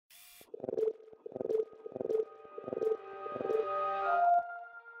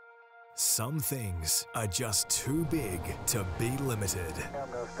Some things are just too big to be limited. I'm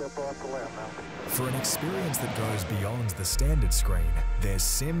going to step off the limb now. For an experience that goes beyond the standard screen, there's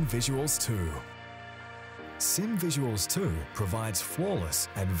SimVisuals 2. SimVisuals 2 provides flawless,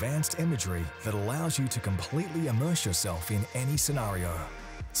 advanced imagery that allows you to completely immerse yourself in any scenario.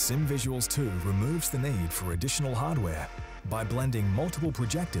 SimVisuals 2 removes the need for additional hardware by blending multiple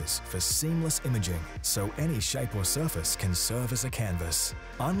projectors for seamless imaging, so any shape or surface can serve as a canvas.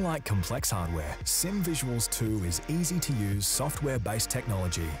 Unlike complex hardware, SimVisuals 2 is easy-to-use software-based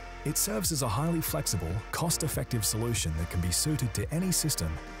technology. It serves as a highly flexible, cost-effective solution that can be suited to any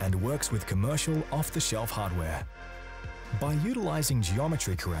system and works with commercial, off-the-shelf hardware. By utilizing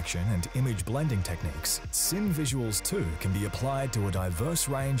geometry correction and image blending techniques, SimVisuals 2 can be applied to a diverse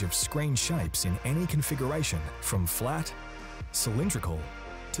range of screen shapes in any configuration, from flat, cylindrical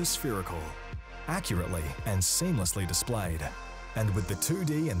to spherical, accurately and seamlessly displayed. And with the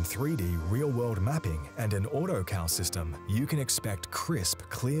 2D and 3D real-world mapping and an AutoCal system, you can expect crisp,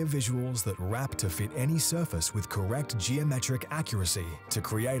 clear visuals that wrap to fit any surface with correct geometric accuracy to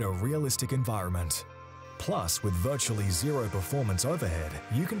create a realistic environment. Plus, with virtually zero performance overhead,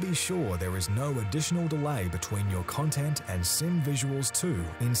 you can be sure there is no additional delay between your content and SimVisuals 2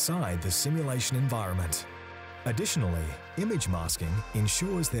 inside the simulation environment. Additionally, image masking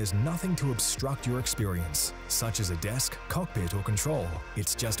ensures there's nothing to obstruct your experience, such as a desk, cockpit, or control.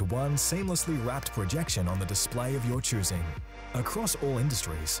 It's just one seamlessly wrapped projection on the display of your choosing. Across all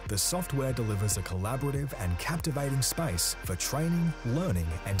industries, the software delivers a collaborative and captivating space for training, learning,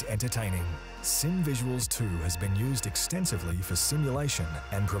 and entertaining. SimVisuals 2 has been used extensively for simulation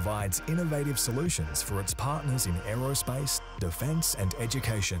and provides innovative solutions for its partners in aerospace, defense, and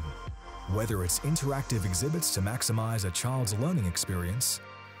education. Whether it's interactive exhibits to maximize a child's learning experience,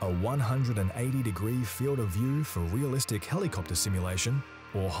 a 180-degree field of view for realistic helicopter simulation,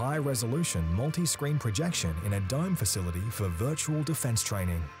 or high-resolution multi-screen projection in a dome facility for virtual defense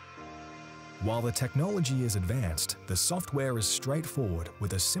training. While the technology is advanced, the software is straightforward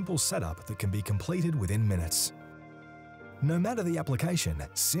with a simple setup that can be completed within minutes. No matter the application,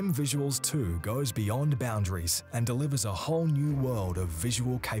 SimVisuals 2 goes beyond boundaries and delivers a whole new world of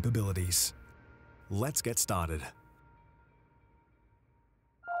visual capabilities. Let's get started.